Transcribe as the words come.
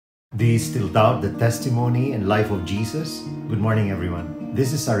Do you still doubt the testimony and life of Jesus? Good morning, everyone.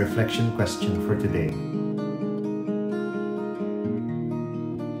 This is our reflection question for today.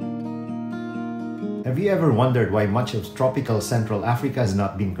 Have you ever wondered why much of tropical Central Africa has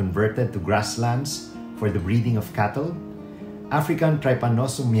not been converted to grasslands for the breeding of cattle? African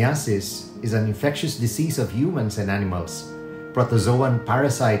trypanosomiasis is an infectious disease of humans and animals. Protozoan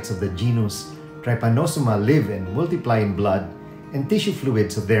parasites of the genus Trypanosoma live and multiply in blood and tissue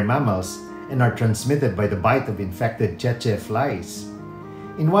fluids of their mammals and are transmitted by the bite of infected tsetse flies.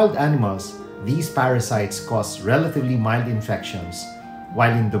 In wild animals, these parasites cause relatively mild infections,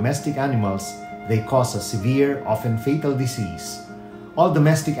 while in domestic animals, they cause a severe, often fatal disease. All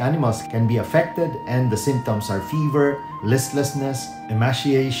domestic animals can be affected, and the symptoms are fever, listlessness,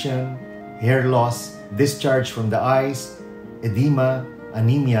 emaciation, hair loss, discharge from the eyes, edema,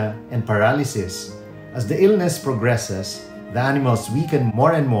 anemia, and paralysis. As the illness progresses, the animals weaken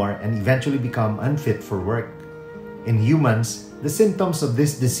more and more and eventually become unfit for work. In humans, the symptoms of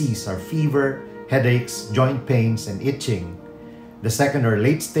this disease are fever, headaches, joint pains, and itching. The second or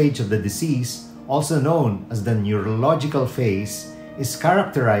late stage of the disease, also known as the neurological phase, is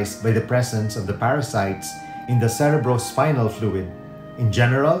characterized by the presence of the parasites in the cerebrospinal fluid. In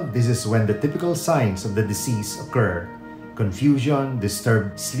general, this is when the typical signs of the disease occur: confusion,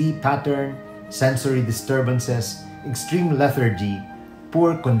 disturbed sleep pattern, sensory disturbances, extreme lethargy,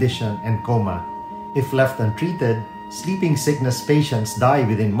 poor condition, and coma. If left untreated, sleeping sickness patients die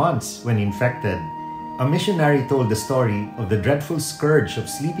within months when infected. A missionary told the story of the dreadful scourge of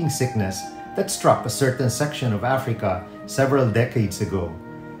sleeping sickness that struck a certain section of Africa several decades ago.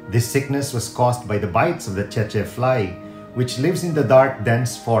 This sickness was caused by the bites of the tsetse fly, which lives in the dark,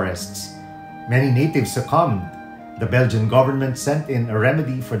 dense forests. Many natives succumbed. The Belgian government sent in a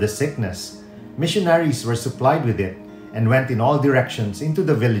remedy for the sickness. Missionaries were supplied with it and went in all directions into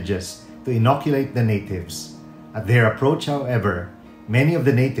the villages to inoculate the natives. At their approach, however, many of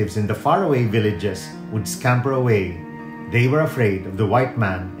the natives in the faraway villages would scamper away. They were afraid of the white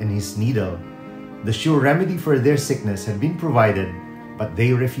man and his needle. The sure remedy for their sickness had been provided, but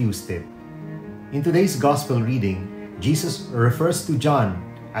they refused it. In today's gospel reading, Jesus refers to John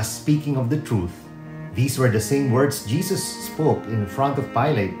as speaking of the truth. These were the same words Jesus spoke in front of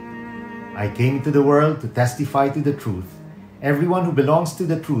Pilate. I came into the world to testify to the truth. Everyone who belongs to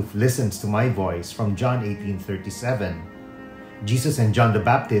the truth listens to my voice, from John 18:37. Jesus and John the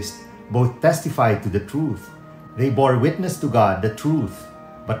Baptist both testified to the truth. They bore witness to God, the truth.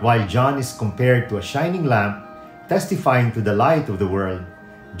 But while John is compared to a shining lamp, testifying to the light of the world,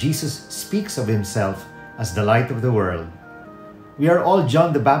 Jesus speaks of himself as the light of the world. We are all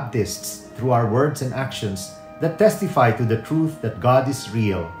John the Baptists through our words and actions that testify to the truth that God is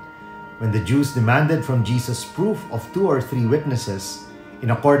real. When the Jews demanded from Jesus proof of 2 or 3 witnesses, in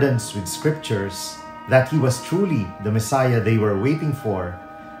accordance with scriptures, that he was truly the Messiah they were waiting for,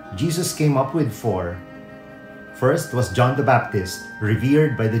 Jesus came up with 4. First was John the Baptist,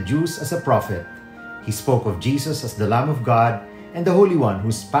 revered by the Jews as a prophet. He spoke of Jesus as the Lamb of God and the Holy One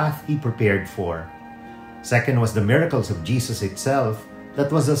whose path he prepared for. Second was the miracles of Jesus itself, that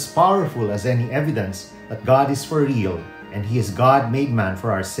was as powerful as any evidence that God is for real and he is God made man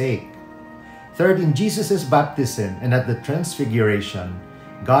for our sake. Third, in Jesus' baptism and at the transfiguration,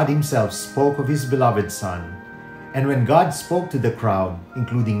 God himself spoke of his beloved Son, and when God spoke to the crowd,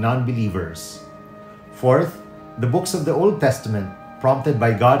 including non-believers. Fourth, the books of the Old Testament, prompted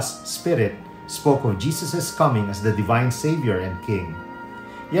by God's Spirit, spoke of Jesus' coming as the divine Savior and King.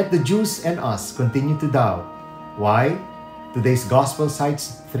 Yet the Jews and us continue to doubt. Why? Today's Gospel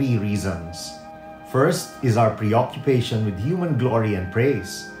cites 3 reasons. First is our preoccupation with human glory and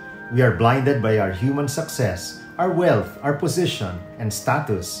praise. We are blinded by our human success, our wealth, our position, and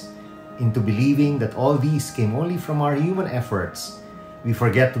status into believing that all these came only from our human efforts. We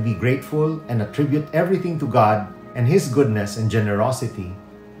forget to be grateful and attribute everything to God and His goodness and generosity.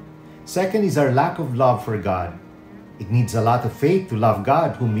 Second is our lack of love for God. It needs a lot of faith to love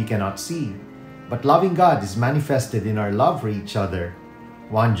God whom we cannot see. But loving God is manifested in our love for each other.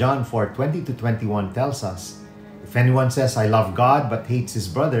 1 John 4:20-21 tells us, "If anyone says, 'I love God,' but hates his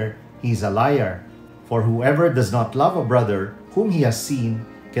brother, he is a liar. For whoever does not love a brother whom he has seen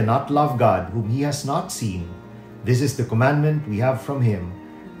cannot love God whom he has not seen. This is the commandment we have from him.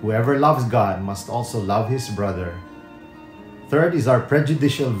 Whoever loves God must also love his brother." Third is our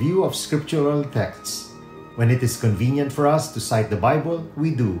prejudicial view of scriptural texts. When it is convenient for us to cite the Bible, we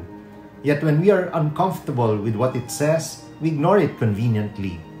do. Yet when we are uncomfortable with what it says, we ignore it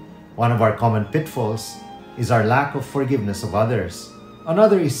conveniently. One of our common pitfalls is our lack of forgiveness of others.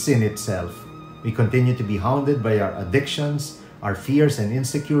 Another is sin itself. We continue to be hounded by our addictions, our fears and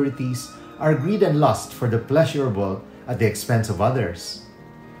insecurities, our greed and lust for the pleasurable at the expense of others.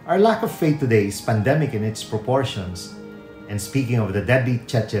 Our lack of faith today is pandemic in its proportions. And speaking of the deadly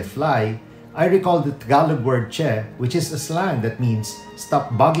cheche fly, I recall the Tagalog word che, which is a slang that means stop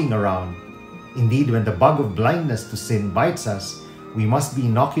bugging around. Indeed, when the bug of blindness to sin bites us, we must be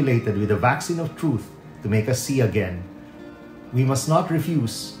inoculated with a vaccine of truth to make us see again. We must not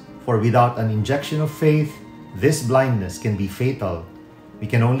refuse, for without an injection of faith, this blindness can be fatal. We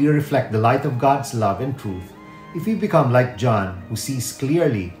can only reflect the light of God's love and truth if we become like John, who sees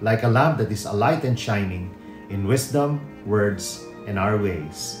clearly like a lamp that is alight and shining in wisdom, words, and our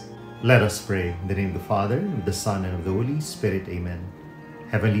ways. Let us pray. In the name of the Father, of the Son, and of the Holy Spirit. Amen.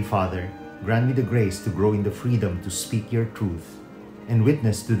 Heavenly Father, grant me the grace to grow in the freedom to speak your truth and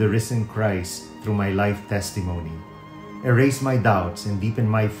witness to the risen Christ through my life testimony. Erase my doubts and deepen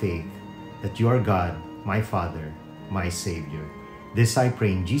my faith that you are God, my Father, my Savior. This I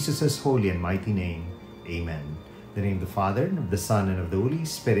pray in Jesus' holy and mighty name. Amen. In the name of the Father, and of the Son, and of the Holy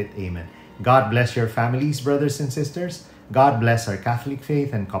Spirit. Amen. God bless your families, brothers and sisters. God bless our Catholic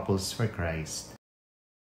faith and couples for Christ.